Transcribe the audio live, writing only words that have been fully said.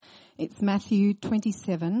It's Matthew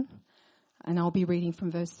 27, and I'll be reading from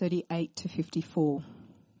verse 38 to 54.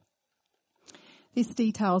 This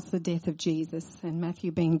details the death of Jesus, and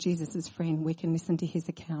Matthew being Jesus' friend, we can listen to his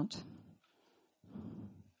account.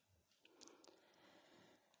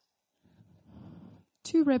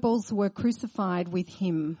 Two rebels were crucified with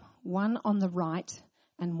him, one on the right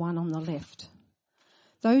and one on the left.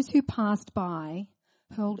 Those who passed by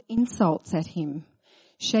hurled insults at him,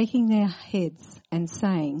 shaking their heads and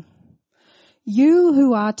saying, "You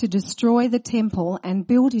who are to destroy the temple and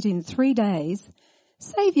build it in 3 days,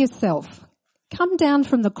 save yourself. Come down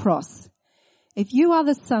from the cross. If you are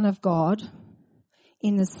the Son of God."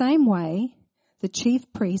 In the same way, the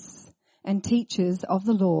chief priests and teachers of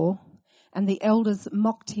the law and the elders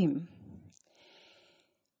mocked him.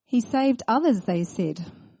 "He saved others," they said,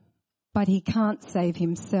 "but he can't save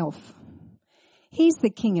himself. He's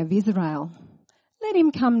the King of Israel. Let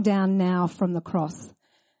him come down now from the cross,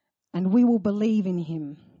 and we will believe in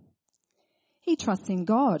him. He trusts in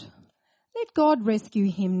God. Let God rescue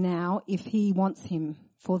him now if he wants him,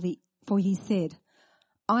 for he said,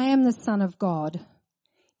 'I am the Son of God.'"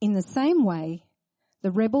 In the same way,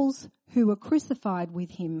 the rebels who were crucified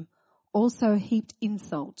with him also heaped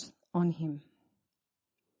insult on him.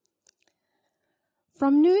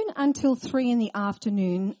 From noon until 3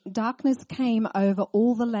 p.m, darkness came over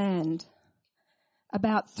all the land.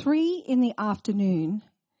 About 3 p.m,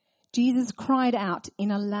 Jesus cried out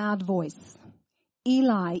in a loud voice,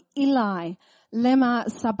 "Eli, Eli, lema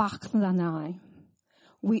sabachthani,"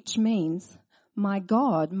 which means, my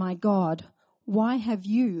God, why have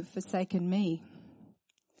you forsaken me?"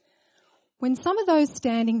 When some of those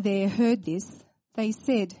standing there heard this, they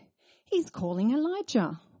said, "He's calling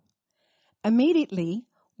Elijah." Immediately,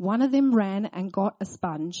 one of them ran and got a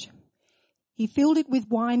sponge. He filled it with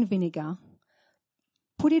wine vinegar,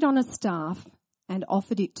 put it on a staff, and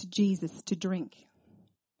offered it to Jesus to drink.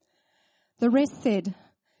 The rest said,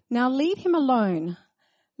 "Now leave him alone.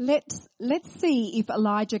 Let's see if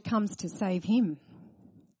Elijah comes to save him."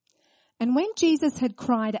 And when Jesus had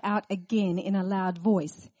cried out again in a loud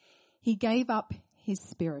voice, he gave up his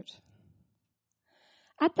spirit.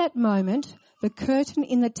 At that moment, the curtain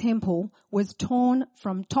in the temple was torn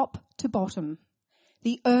from top to bottom.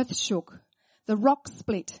 The earth shook, the rocks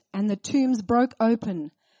split, and the tombs broke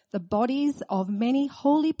open. The bodies of many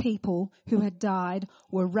holy people who had died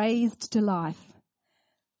were raised to life.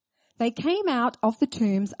 They came out of the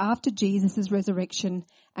tombs after Jesus' resurrection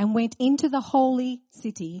and went into the holy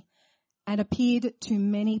city and appeared to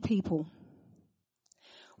many people.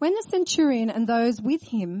 When the centurion and those with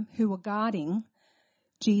him who were guarding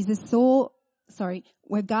Jesus saw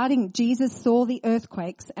the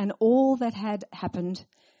earthquakes and all that had happened,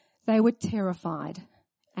 they were terrified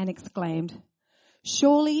and exclaimed,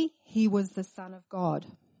 "Surely he was the Son of God."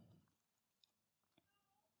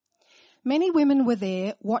 Many women were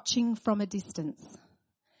there watching from a distance.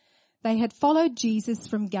 They had followed Jesus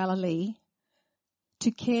from Galilee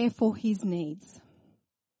to care for his needs.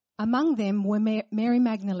 Among them were Mary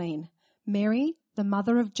Magdalene, Mary, the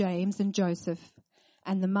mother of James and Joseph,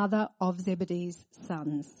 and the mother of Zebedee's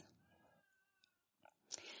sons.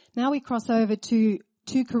 Now we cross over to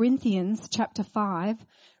 2 Corinthians chapter 5,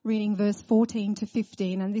 reading verse 14 to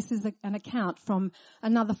 15, and this is an account from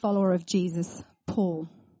another follower of Jesus, Paul.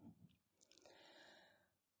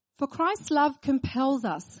 "For Christ's love compels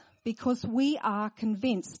us, because we are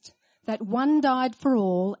convinced that one died for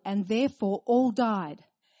all, and therefore all died.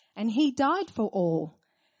 And he died for all,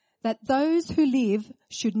 that those who live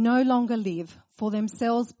should no longer live for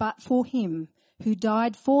themselves, but for him who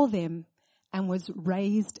died for them and was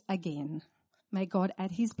raised again." May God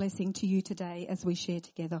add his blessing to you today as we share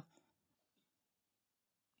together.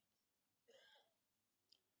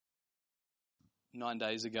 Nine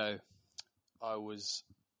days ago, I was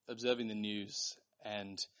observing the news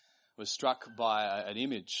and was struck by an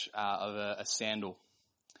image of a sandal.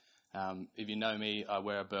 If you know me, I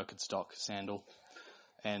wear a Birkenstock sandal.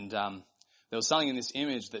 And there was something in this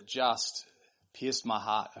image that just pierced my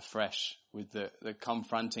heart afresh with the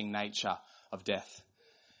confronting nature of death.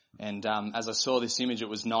 And as I saw this image, it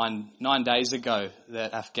was nine days ago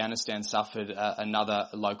that Afghanistan suffered another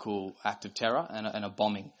local act of terror and a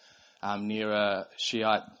bombing near a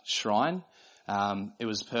Shiite shrine. It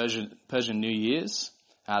was Persian New Year's.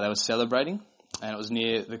 They were celebrating, and it was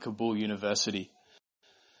near the Kabul University.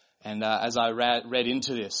 And as I read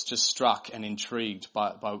into this, just struck and intrigued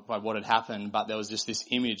by what had happened, but there was just this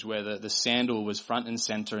image where the sandal was front and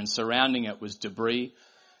center, and surrounding it was debris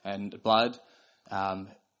and blood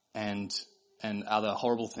and other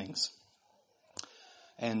horrible things.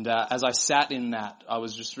 And as I sat in that, I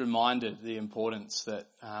was just reminded the importance that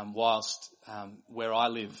whilst where I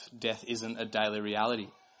live, death isn't a daily reality.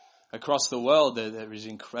 Across the world, there is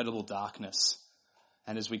incredible darkness.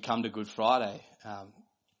 And as we come to Good Friday,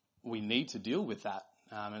 we need to deal with that.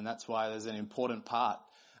 And that's why there's an important part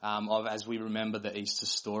of as we remember the Easter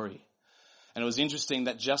story. And it was interesting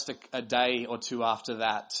that just a day or two after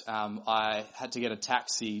that, I had to get a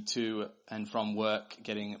taxi to and from work,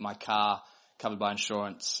 getting my car covered by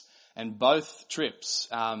insurance. And both trips,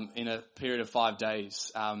 in a period of 5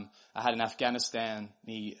 days, I had an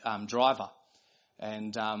Afghanistani driver.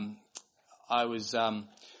 And I was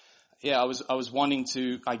wanting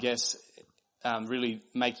to, I guess, really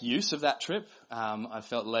make use of that trip. I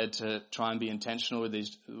felt led to try and be intentional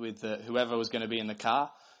with whoever was going to be in the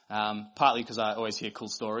car. Partly because I always hear cool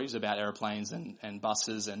stories about airplanes and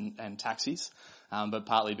buses and taxis, but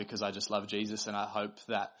partly because I just love Jesus and I hope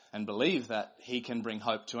that and believe that he can bring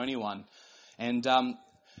hope to anyone. And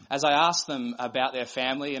as I asked them about their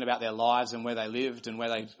family and about their lives and where they lived and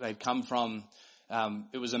where they'd come from,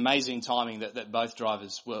 it was amazing timing that both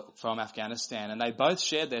drivers were from Afghanistan, and they both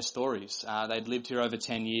shared their stories. They'd lived here over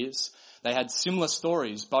 10 years. They had similar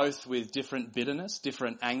stories, both with different bitterness,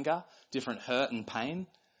 different anger, different hurt and pain.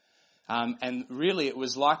 And really it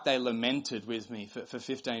was like they lamented with me for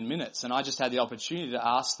 15 minutes. And I just had the opportunity to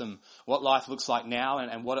ask them what life looks like now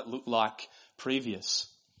and what it looked like previous.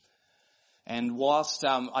 And whilst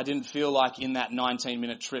I didn't feel like in that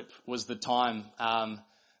 19-minute trip was the time,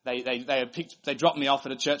 they dropped me off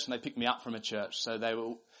at a church and they picked me up from a church. So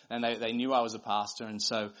they knew I was a pastor. And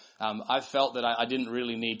so I felt that I didn't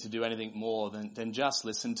really need to do anything more than just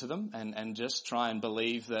listen to them and just try and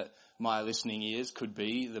believe that my listening ears could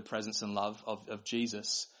be the presence and love of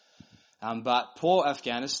Jesus. But poor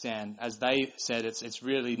Afghanistan, as they said, it's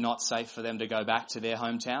really not safe for them to go back to their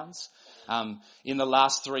hometowns. In the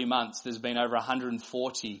last 3 months, there's been over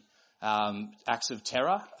 140 acts of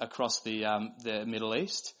terror across the Middle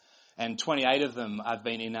East, and 28 of them have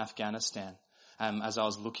been in Afghanistan. As I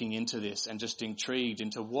was looking into this and just intrigued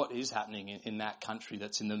into what is happening in that country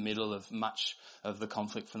that's in the middle of much of the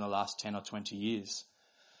conflict from the last 10 or 20 years.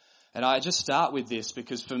 And I just start with this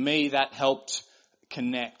because for me that helped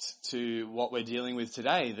connect to what we're dealing with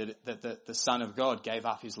today, that the Son of God gave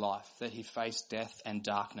up his life, that he faced death and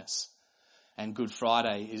darkness. And Good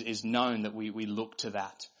Friday is known that we look to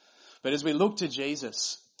that. But as we look to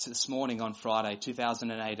Jesus this morning on Friday,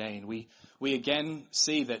 2018, we again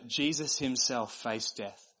see that Jesus himself faced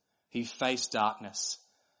death. He faced darkness.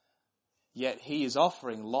 Yet he is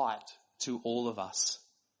offering light to all of us.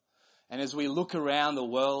 And as we look around the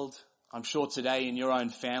world, I'm sure today in your own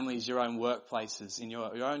families, your own workplaces, in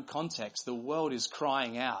your own context, the world is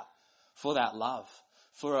crying out for that love,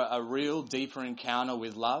 for a real deeper encounter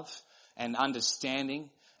with love and understanding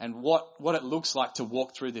and what it looks like to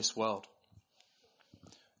walk through this world.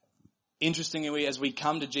 Interestingly, as we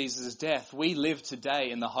come to Jesus' death, we live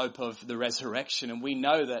today in the hope of the resurrection, and we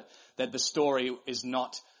know that the story is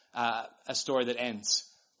not a story that ends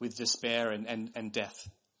with despair and death.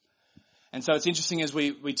 And so it's interesting as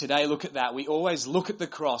we today look at that, we always look at the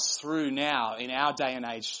cross through now, in our day and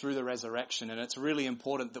age, through the resurrection, and it's really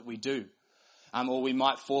important that we do. Or we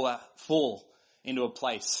might fall into a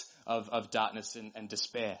place of darkness and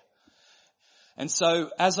despair. And so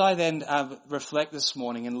as I then reflect this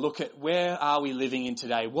morning and look at where are we living in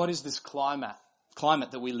today, what is this climate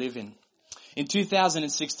that we live in? In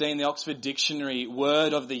 2016, the Oxford Dictionary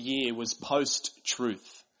word of the year was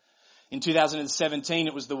post-truth. In 2017,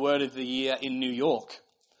 it was the word of the year in New York.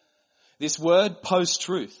 This word,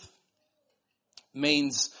 post-truth,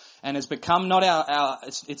 means and has become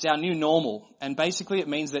it's our new normal. And basically it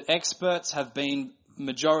means that experts have been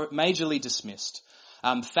majorly dismissed.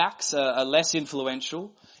 Facts are less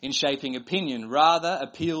influential in shaping opinion, rather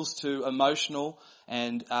appeals to emotional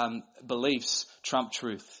and beliefs trump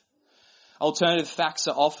truth. Alternative facts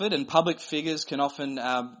are offered, and public figures can often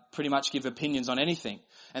pretty much give opinions on anything.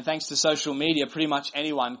 And thanks to social media, pretty much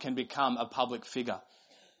anyone can become a public figure.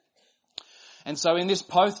 And so in this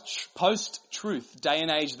post-truth day and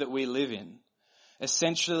age that we live in,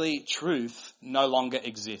 essentially truth no longer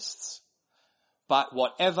exists. But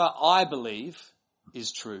whatever I believe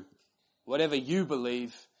is true. Whatever you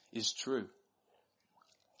believe is true.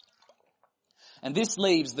 And this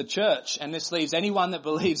leaves the church, and this leaves anyone that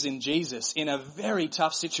believes in Jesus in a very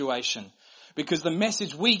tough situation. Because the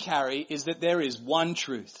message we carry is that there is one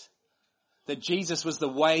truth. That Jesus was the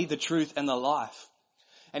way, the truth, and the life.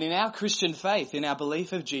 And in our Christian faith, in our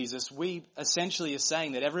belief of Jesus, we essentially are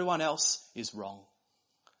saying that everyone else is wrong.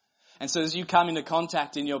 And so as you come into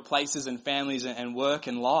contact in your places and families and work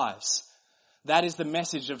and lives, That is the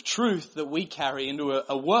message of truth that we carry into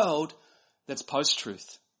a world that's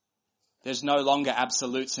post-truth. There's no longer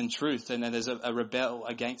absolutes in truth, and then there's a rebel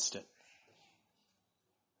against it.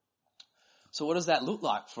 So what does that look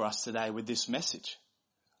like for us today with this message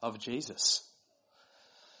of Jesus?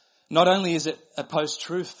 Not only is it a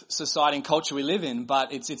post-truth society and culture we live in,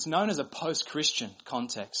 but it's known as a post-Christian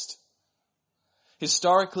context.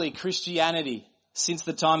 Historically, Christianity, since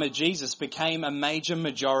the time of Jesus, became a major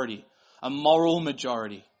majority, a moral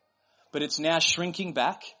majority. But it's now shrinking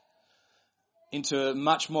back into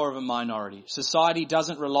much more of a minority. Society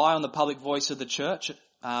doesn't rely on the public voice of the church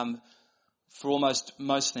for almost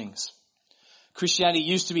most things. Christianity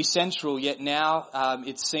used to be central, yet now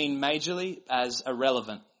it's seen majorly as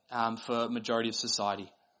irrelevant for a majority of society.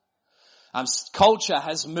 Culture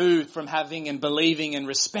has moved from having and believing and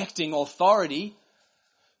respecting authority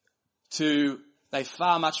to they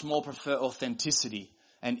far much more prefer authenticity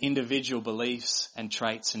and individual beliefs and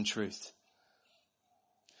traits and truth.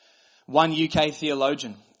 One UK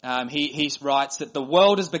theologian, he writes that the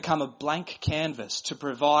world has become a blank canvas to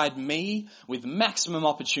provide me with maximum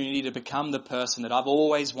opportunity to become the person that I've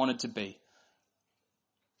always wanted to be.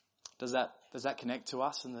 Does that connect to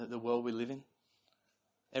us and the world we live in?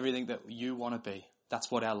 Everything that you want to be.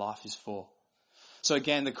 That's what our life is for. So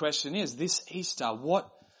again, the question is, this Easter,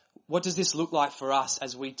 what does this look like for us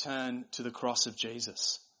as we turn to the cross of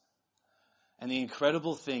Jesus? And the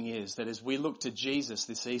incredible thing is that as we look to Jesus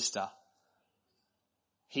this Easter,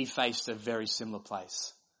 he faced a very similar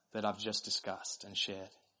place that I've just discussed and shared.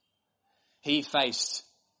 He faced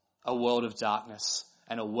a world of darkness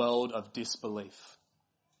and a world of disbelief.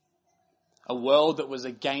 A world that was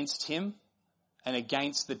against him and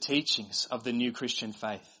against the teachings of the new Christian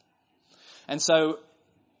faith. And so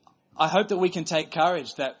I hope that we can take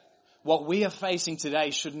courage that what we are facing today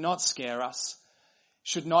should not scare us,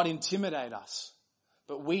 should not intimidate us,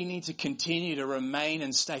 but we need to continue to remain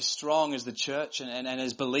and stay strong as the church and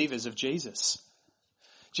as believers of Jesus.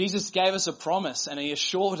 Jesus gave us a promise and he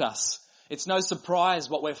assured us. It's no surprise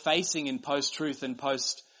what we're facing in post-truth and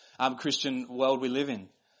post-Christian world we live in.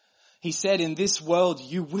 He said, in this world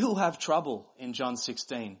you will have trouble, in John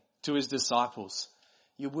 16, to his disciples.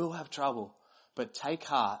 You will have trouble, but take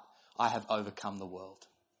heart, I have overcome the world.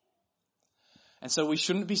 And so we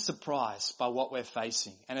shouldn't be surprised by what we're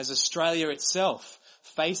facing. And as Australia itself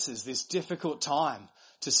faces this difficult time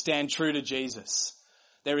to stand true to Jesus,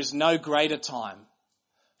 there is no greater time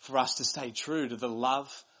for us to stay true to the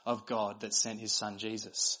love of God that sent his son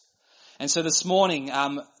Jesus. And so this morning,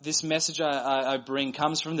 this message I bring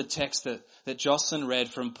comes from the text that Jocelyn read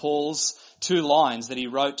from Paul's 2 lines that he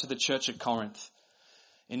wrote to the church at Corinth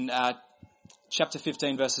in chapter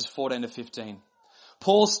 15, verses 14 to 15.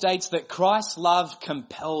 Paul states that Christ's love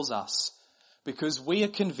compels us because we are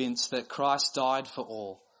convinced that Christ died for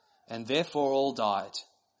all and therefore all died.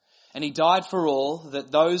 And he died for all,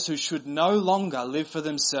 that those who should no longer live for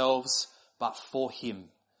themselves but for him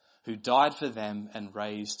who died for them and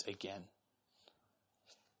raised again.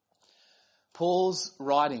 Paul's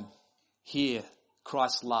writing here,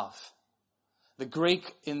 Christ's love. The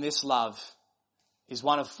Greek in this love is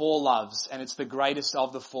one of 4 loves, and it's the greatest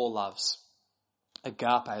of the 4 loves.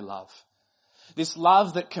 Agape love. This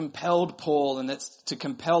love that compelled Paul and that's to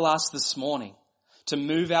compel us this morning to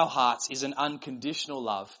move our hearts is an unconditional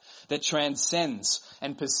love that transcends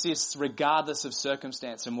and persists regardless of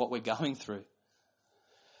circumstance and what we're going through.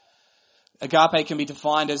 Agape can be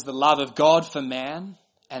defined as the love of God for man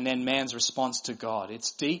and then man's response to God.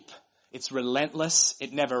 It's deep, it's relentless,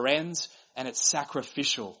 it never ends, and it's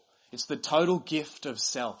sacrificial. It's the total gift of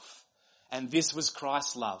self. And this was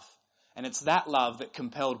Christ's love. And it's that love that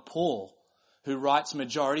compelled Paul, who writes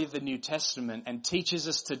majority of the New Testament and teaches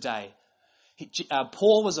us today.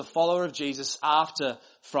 Paul was a follower of Jesus after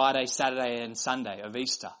Friday, Saturday and Sunday of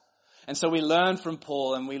Easter. And so we learn from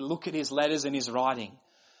Paul and we look at his letters and his writing.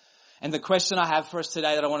 And the question I have for us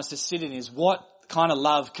today that I want us to sit in is, what kind of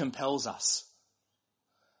love compels us?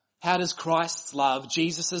 How does Christ's love,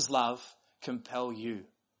 Jesus' love, compel you?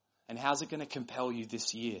 And how's it going to compel you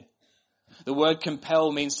this year? The word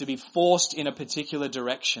compel means to be forced in a particular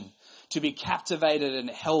direction, to be captivated and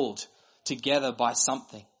held together by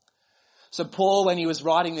something. So Paul, when he was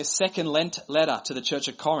writing this second letter to the church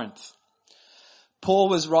of Corinth, Paul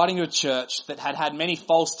was writing to a church that had had many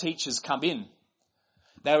false teachers come in.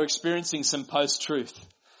 They were experiencing some post-truth.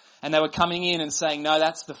 And they were coming in and saying, no,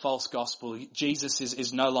 that's the false gospel. Jesus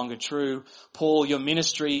is no longer true. Paul, your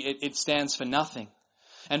ministry, it stands for nothing.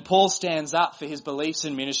 And Paul stands up for his beliefs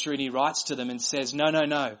in ministry and he writes to them and says,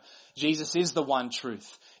 no. Jesus is the one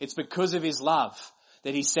truth. It's because of his love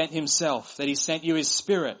that he sent himself, that he sent you his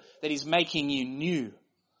Spirit, that he's making you new.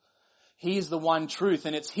 He is the one truth,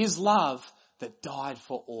 and it's his love that died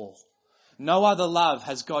for all. No other love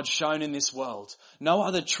has God shown in this world. No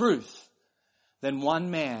other truth than one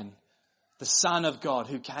man, the Son of God,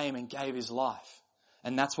 who came and gave his life.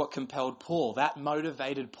 And that's what compelled Paul. That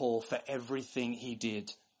motivated Paul for everything he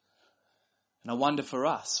did. And I wonder for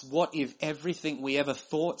us, what if everything we ever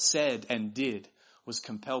thought, said, and did was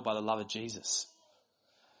compelled by the love of Jesus?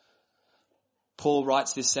 Paul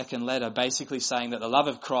writes this second letter basically saying that the love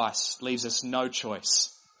of Christ leaves us no choice.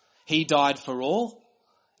 He died for all,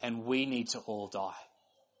 and we need to all die.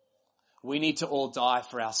 We need to all die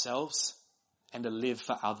for ourselves and to live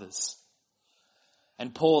for others.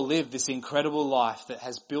 And Paul lived this incredible life that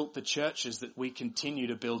has built the churches that we continue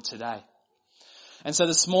to build today. And so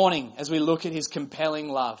this morning, as we look at his compelling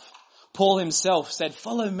love, Paul himself said,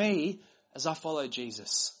 "Follow me as I follow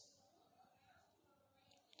Jesus."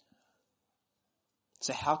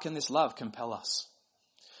 So how can this love compel us?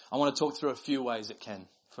 I want to talk through a few ways it can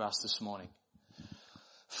for us this morning.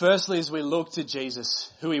 Firstly, as we look to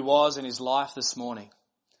Jesus, who he was in his life this morning,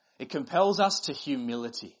 it compels us to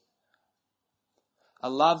humility. A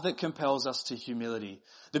love that compels us to humility.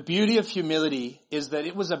 The beauty of humility is that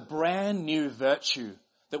it was a brand new virtue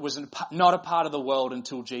that was not a part of the world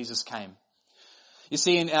until Jesus came. You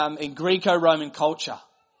see, in Greco-Roman culture,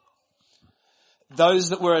 those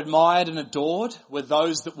that were admired and adored were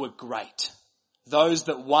those that were great. Those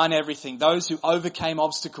that won everything. Those who overcame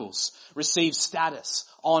obstacles, received status,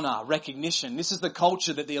 honor, recognition. This is the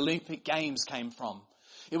culture that the Olympic Games came from.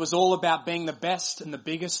 It was all about being the best and the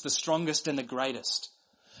biggest, the strongest and the greatest.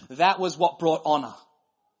 That was what brought honor.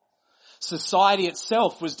 Society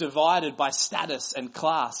itself was divided by status and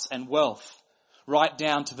class and wealth, right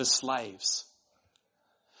down to the slaves.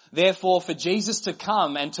 Therefore, for Jesus to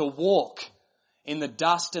come and to walk in the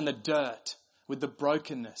dust and the dirt with the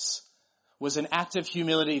brokenness was an act of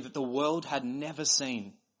humility that the world had never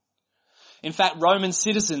seen. In fact, Roman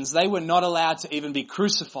citizens, they were not allowed to even be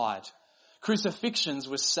crucified. Crucifixions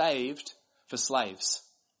were saved for slaves.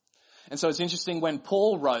 And so it's interesting when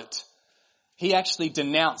Paul wrote, he actually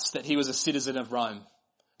denounced that he was a citizen of Rome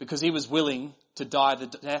because he was willing to die the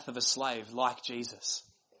death of a slave like Jesus.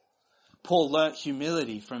 Paul learnt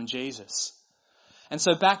humility from Jesus. And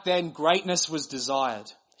so back then, greatness was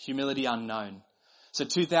desired, humility unknown. So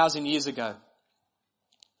 2,000 years ago,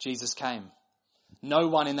 Jesus came. No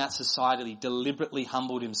one in that society deliberately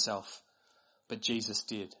humbled himself, but Jesus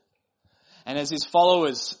did. And as his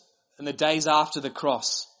followers in the days after the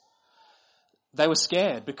cross, they were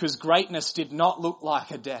scared because greatness did not look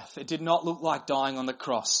like a death. It did not look like dying on the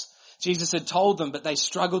cross. Jesus had told them, but they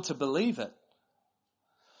struggled to believe it.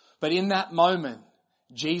 But in that moment,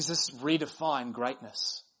 Jesus redefined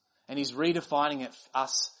greatness, and he's redefining it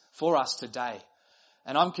for us today.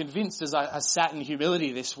 And I'm convinced as I sat in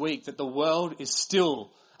humility this week that the world is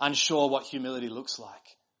still unsure what humility looks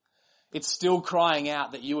like. It's still crying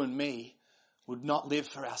out that you and me would not live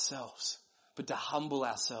for ourselves, but to humble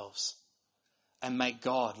ourselves and make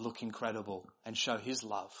God look incredible and show his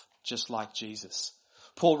love, just like Jesus.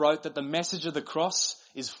 Paul wrote that the message of the cross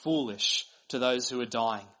is foolish to those who are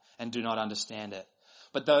dying and do not understand it.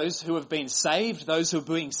 But those who have been saved, those who are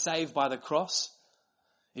being saved by the cross,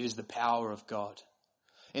 it is the power of God.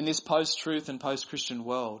 In this post-truth and post-Christian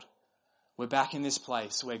world, we're back in this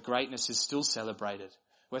place where greatness is still celebrated,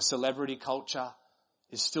 where celebrity culture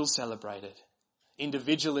is still celebrated.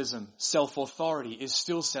 Individualism, self-authority is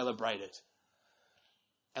still celebrated.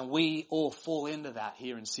 And we all fall into that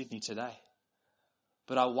here in Sydney today.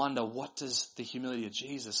 But I wonder, what does the humility of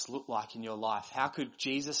Jesus look like in your life? How could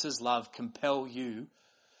Jesus' love compel you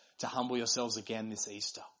to humble yourselves again this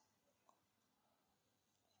Easter?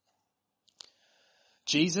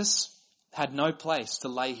 Jesus had no place to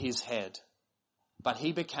lay his head, but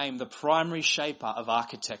he became the primary shaper of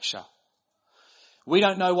architecture. We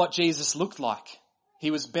don't know what Jesus looked like.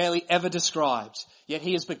 He was barely ever described, yet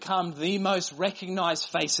he has become the most recognized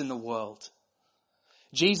face in the world.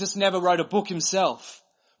 Jesus never wrote a book himself,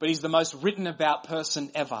 but he's the most written about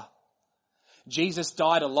person ever. Jesus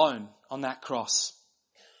died alone on that cross,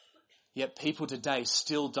 yet people today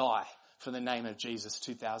still die for the name of Jesus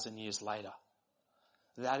 2,000 years later.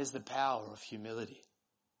 That is the power of humility.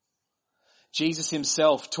 Jesus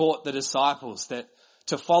himself taught the disciples that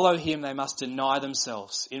to follow him, they must deny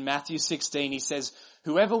themselves. In Matthew 16, he says,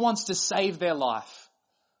 whoever wants to save their life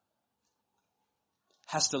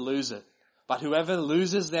has to lose it. But whoever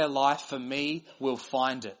loses their life for me will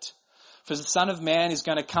find it. For the Son of Man is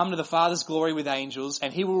going to come to the Father's glory with angels,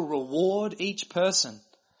 and he will reward each person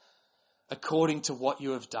according to what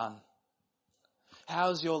you have done.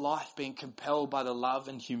 How's your life being compelled by the love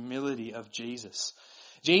and humility of Jesus?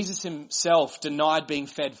 Jesus himself denied being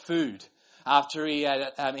fed food after he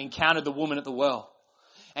had encountered the woman at the well.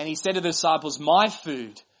 And he said to the disciples, my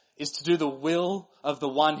food is to do the will of the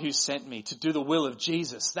one who sent me, to do the will of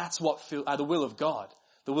Jesus. That's what, the will of God,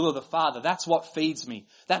 the will of the Father. That's what feeds me.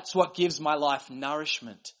 That's what gives my life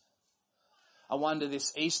nourishment. I wonder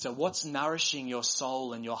this Easter, what's nourishing your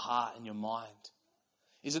soul and your heart and your mind?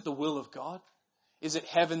 Is it the will of God? Is it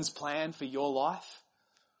heaven's plan for your life?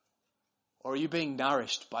 Or are you being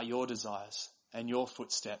nourished by your desires and your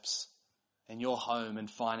footsteps and your home and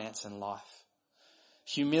finance and life?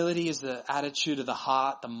 Humility is the attitude of the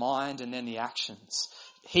heart, the mind, and then the actions.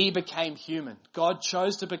 He became human. God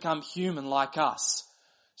chose to become human like us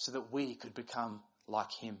so that we could become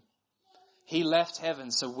like him. He left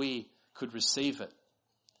heaven so we could receive it.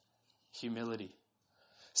 Humility.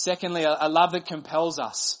 Secondly, a love that compels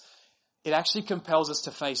us. It actually compels us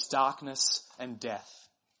to face darkness and death.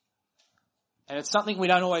 And it's something we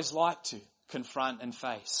don't always like to confront and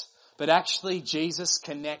face. But actually Jesus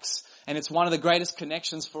connects, and it's one of the greatest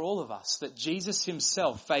connections for all of us, that Jesus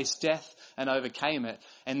himself faced death and overcame it,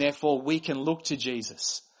 and therefore we can look to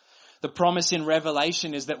Jesus. The promise in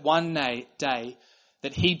Revelation is that one day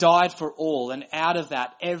that he died for all, and out of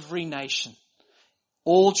that every nation,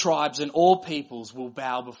 all tribes and all peoples will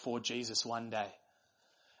bow before Jesus one day.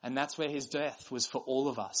 And that's where his death was for all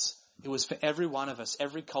of us. It was for every one of us,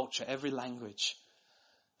 every culture, every language.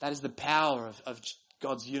 That is the power of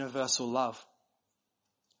God's universal love.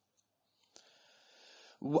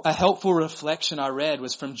 A helpful reflection I read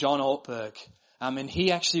was from John Ortberg. And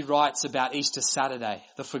he actually writes about Easter Saturday,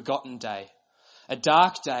 the forgotten day. A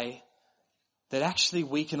dark day that actually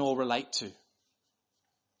we can all relate to.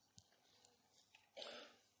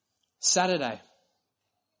 Saturday.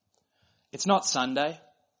 It's not Sunday.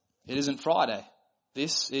 It isn't Friday.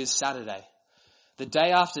 This is Saturday. The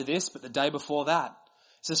day after this, but the day before that.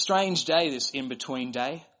 It's a strange day, this in-between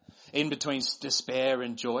day. In between despair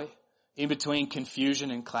and joy. In between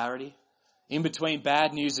confusion and clarity. In between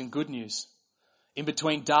bad news and good news. In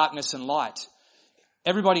between darkness and light.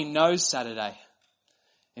 Everybody knows Saturday.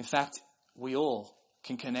 In fact, we all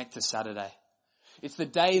can connect to Saturday. It's the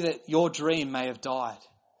day that your dream may have died.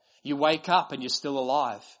 You wake up and you're still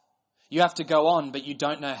alive. You have to go on, but you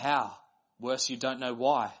don't know how. Worse, you don't know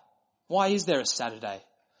why. Why is there a Saturday?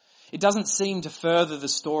 It doesn't seem to further the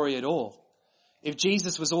story at all. If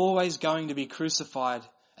Jesus was always going to be crucified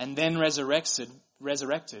and then resurrected,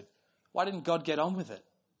 why didn't God get on with it?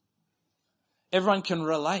 Everyone can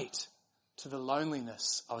relate to the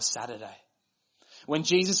loneliness of a Saturday. When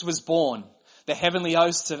Jesus was born, the heavenly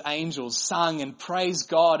hosts of angels sung and praised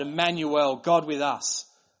God, Emmanuel, God with us.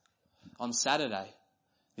 On Saturday,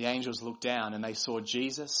 the angels looked down and they saw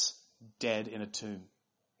Jesus dead in a tomb.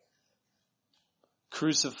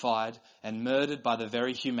 Crucified and murdered by the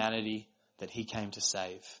very humanity that he came to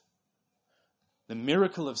save. The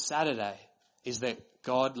miracle of Saturday is that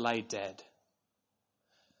God lay dead.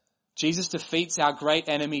 Jesus defeats our great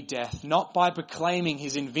enemy death, not by proclaiming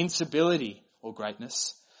his invincibility or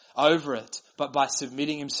greatness over it, but by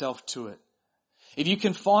submitting himself to it. If you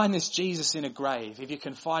can find this Jesus in a grave, if you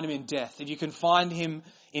can find him in death, if you can find him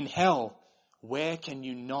in hell, where can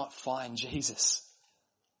you not find Jesus?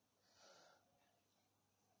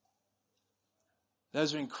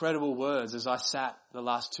 Those are incredible words as I sat the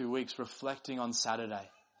last 2 weeks reflecting on Saturday.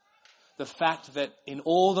 The fact that in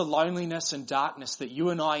all the loneliness and darkness that you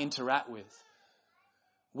and I interact with,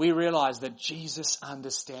 we realize that Jesus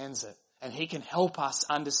understands it and he can help us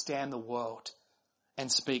understand the world and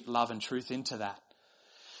speak love and truth into that.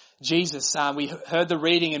 Jesus, we heard the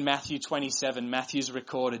reading in Matthew 27. Matthew's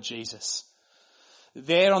recorded Jesus.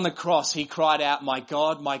 There on the cross, he cried out, my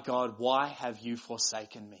God, why have you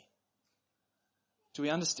forsaken me? Do we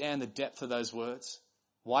understand the depth of those words?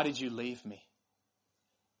 Why did you leave me?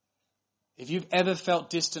 If you've ever felt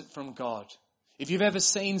distant from God, if you've ever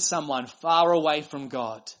seen someone far away from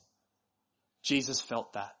God, Jesus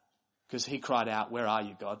felt that because he cried out, where are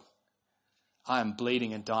you, God? I am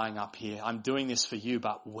bleeding and dying up here. I'm doing this for you,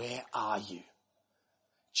 but where are you?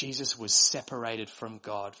 Jesus was separated from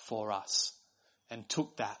God for us and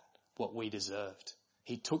took that, what we deserved.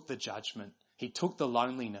 He took the judgment. He took the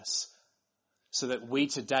loneliness so that we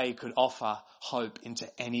today could offer hope into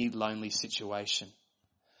any lonely situation.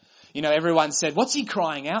 You know, everyone said, what's he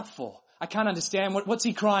crying out for? I can't understand. What's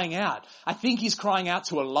he crying out? I think he's crying out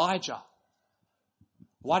to Elijah.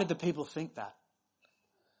 Why did the people think that?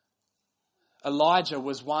 Elijah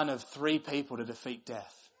was one of 3 people to defeat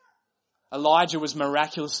death. Elijah was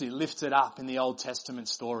miraculously lifted up in the Old Testament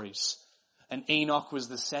stories. And Enoch was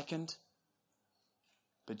the second.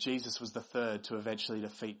 but Jesus was the third to eventually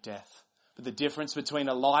defeat death. But the difference between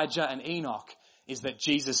Elijah and Enoch is that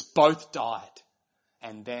Jesus both died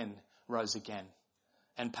and then rose again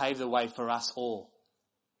and paved the way for us all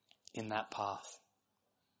in that path.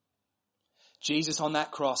 Jesus on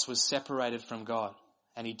that cross was separated from God,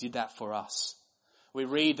 and he did that for us. We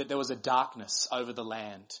read that there was a darkness over the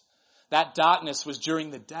land. That darkness was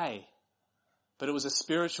during the day, but it was a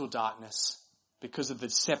spiritual darkness because of the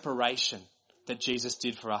separation that Jesus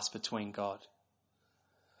did for us between God.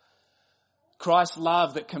 Christ's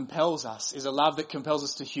love that compels us is a love that compels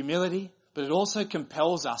us to humility, but it also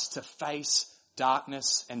compels us to face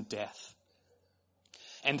darkness and death.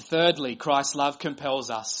 And thirdly, Christ's love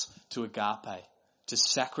compels us to agape, to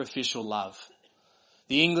sacrificial love.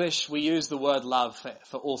 The English, we use the word love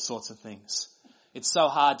for all sorts of things. It's so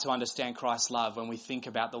hard to understand Christ's love when we think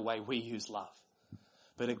about the way we use love.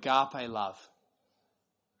 But agape love.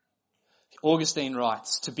 Augustine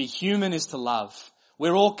writes, to be human is to love.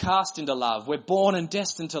 We're all cast into love. We're born and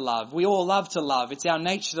destined to love. We all love to love. It's our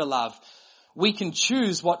nature to love. We can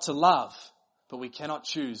choose what to love, but we cannot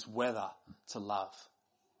choose whether to love.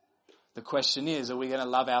 The question is, are we going to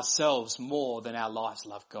love ourselves more than our lives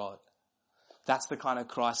love God? That's the kind of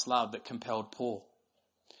Christ love that compelled Paul.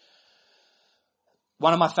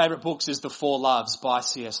 One of my favourite books is The Four Loves by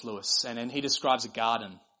C.S. Lewis, and he describes a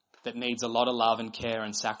garden that needs a lot of love and care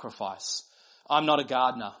and sacrifice. I'm not a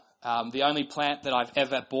gardener. The only plant that I've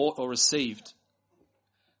ever bought or received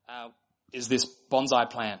is this bonsai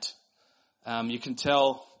plant. You can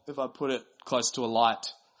tell if I put it close to a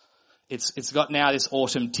light. It's got now this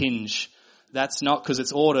autumn tinge. That's not because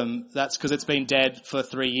it's autumn. That's because it's been dead for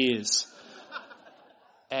 3 years.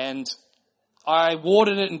 And I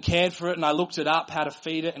watered it and cared for it, and I looked it up, how to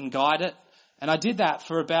feed it and guide it. And I did that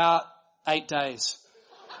for about 8 days.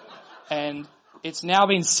 And it's now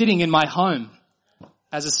been sitting in my home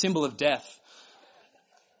as a symbol of death.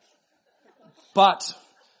 But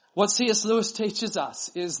what C.S. Lewis teaches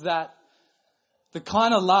us is that the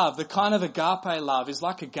kind of love, the kind of agape love is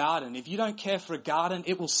like a garden. If you don't care for a garden,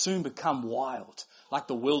 it will soon become wild, like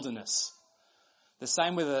the wilderness. The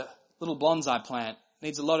same with a little bonsai plant. It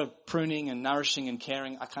needs a lot of pruning and nourishing and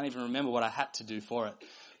caring. I can't even remember what I had to do for it.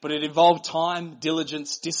 But it involved time,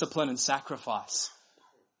 diligence, discipline and sacrifice.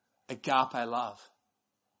 Agape love.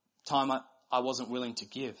 Time I wasn't willing to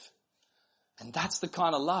give. And that's the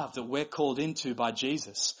kind of love that we're called into by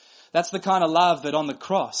Jesus. That's the kind of love that on the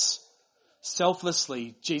cross,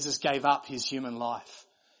 selflessly, Jesus gave up his human life.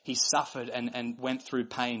 He suffered and went through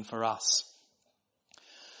pain for us.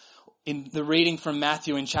 In the reading from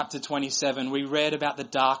Matthew in chapter 27, we read about the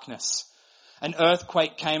darkness. An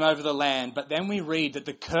earthquake came over the land, but then we read that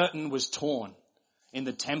the curtain was torn in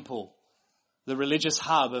the temple, the religious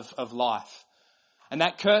hub of life. And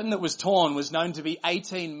that curtain that was torn was known to be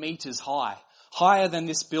 18 meters high, higher than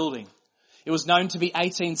this building. It was known to be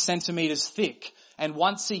 18 centimeters thick. And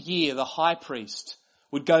once a year, the high priest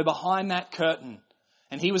would go behind that curtain,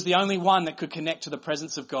 and he was the only one that could connect to the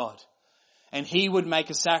presence of God. And he would make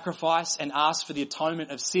a sacrifice and ask for the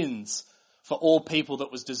atonement of sins for all people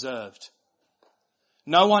that was deserved.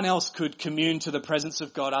 No one else could commune to the presence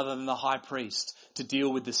of God other than the high priest to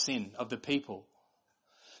deal with the sin of the people.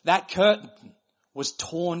 That curtain was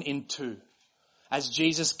torn in two as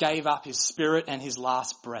Jesus gave up his spirit and his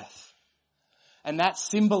last breath. And that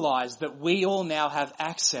symbolized that we all now have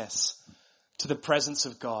access to the presence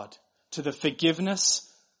of God, to the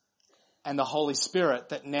forgiveness and the Holy Spirit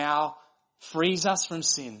that now frees us from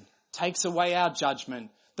sin, takes away our judgment.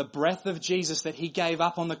 The breath of Jesus that he gave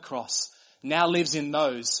up on the cross now lives in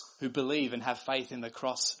those who believe and have faith in the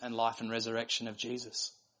cross and life and resurrection of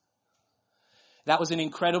Jesus. That was an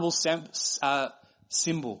incredible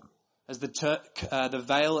symbol as the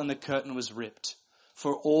veil and the curtain was ripped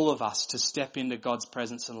for all of us to step into God's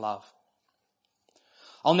presence and love.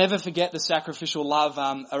 I'll never forget the sacrificial love.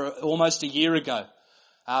 Almost a year ago,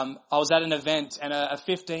 I was at an event and a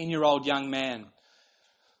 15-year-old young man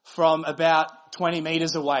from about 20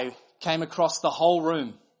 meters away came across the whole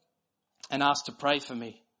room and asked to pray for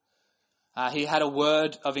me. He had a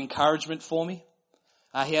word of encouragement for me.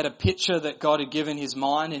 He had a picture that God had given his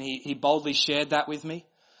mind, and he boldly shared that with me.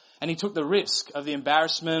 And he took the risk of the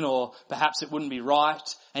embarrassment, or perhaps it wouldn't be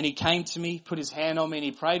right. And he came to me, put his hand on me, and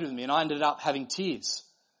he prayed with me. And I ended up having tears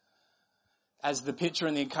as the picture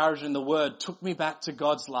and the encouragement and the word took me back to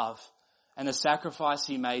God's love and the sacrifice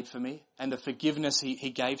he made for me and the forgiveness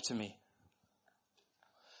he gave to me.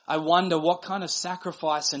 I wonder what kind of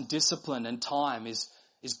sacrifice and discipline and time is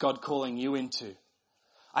God calling you into.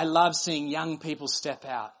 I love seeing young people step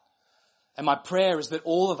out. And my prayer is that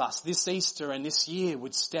all of us this Easter and this year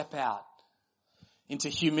would step out into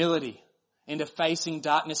humility, into facing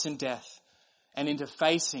darkness and death, and into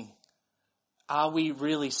facing, are we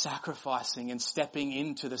really sacrificing and stepping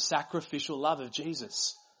into the sacrificial love of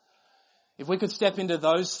Jesus? If we could step into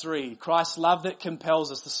those three, Christ's love that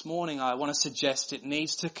compels us this morning, I want to suggest it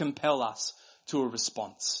needs to compel us to a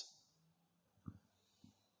response.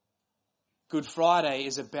 Good Friday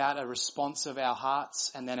is about a response of our hearts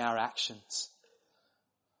and then our actions.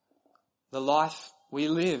 The life we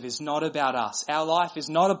live is not about us. Our life is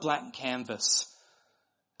not a blank canvas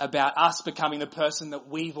about us becoming the person that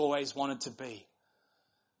we've always wanted to be.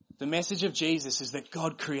 The message of Jesus is that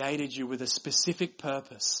God created you with a specific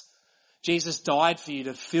purpose. Jesus died for you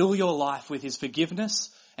to fill your life with his forgiveness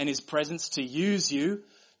and his presence, to use you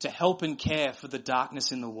to help and care for the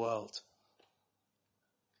darkness in the world.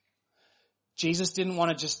 Jesus didn't want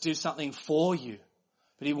to just do something for you,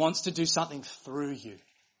 but he wants to do something through you.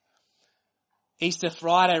 Easter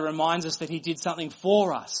Friday reminds us that he did something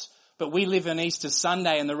for us, but we live on Easter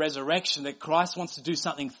Sunday and the resurrection that Christ wants to do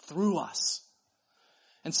something through us.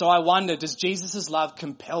 And so I wonder, does Jesus' love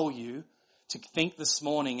compel you to think this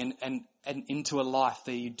morning and into a life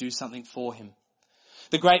that you do something for him?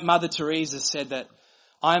 The great Mother Teresa said that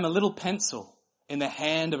I am a little pencil in the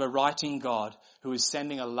hand of a writing God who is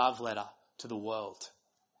sending a love letter to the world.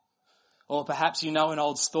 Or perhaps you know an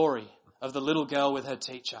old story of the little girl with her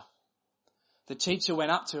teacher. The teacher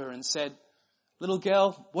went up to her and said, "Little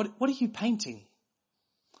girl, what are you painting?"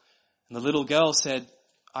 And the little girl said,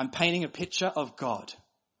 "I'm painting a picture of God."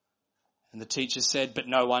 And the teacher said, "But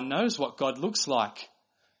no one knows what God looks like,"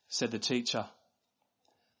 said the teacher.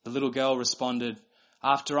 The little girl responded,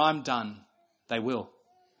 "After I'm done, they will."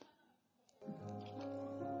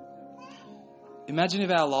 Imagine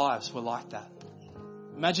if our lives were like that.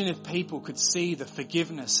 Imagine if people could see the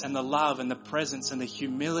forgiveness and the love and the presence and the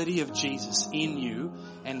humility of Jesus in you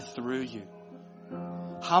and through you.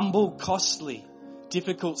 Humble, costly,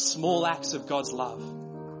 difficult, small acts of God's love.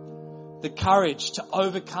 The courage to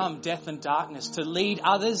overcome death and darkness, to lead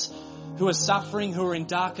others who are suffering, who are in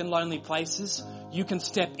dark and lonely places. You can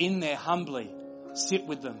step in there humbly, sit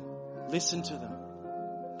with them, listen to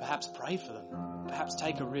them, perhaps pray for them, perhaps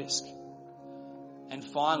take a risk. And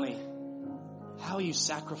finally, how are you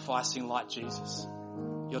sacrificing like Jesus?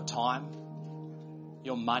 Your time,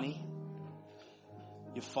 your money,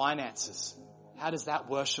 your finances. How does that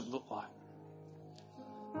worship look like?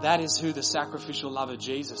 That is who the sacrificial love of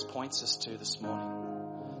Jesus points us to this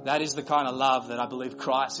morning. That is the kind of love that I believe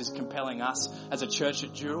Christ is compelling us as a church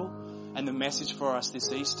at Dural, and the message for us this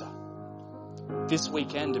Easter, this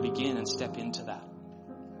weekend, to begin and step into that.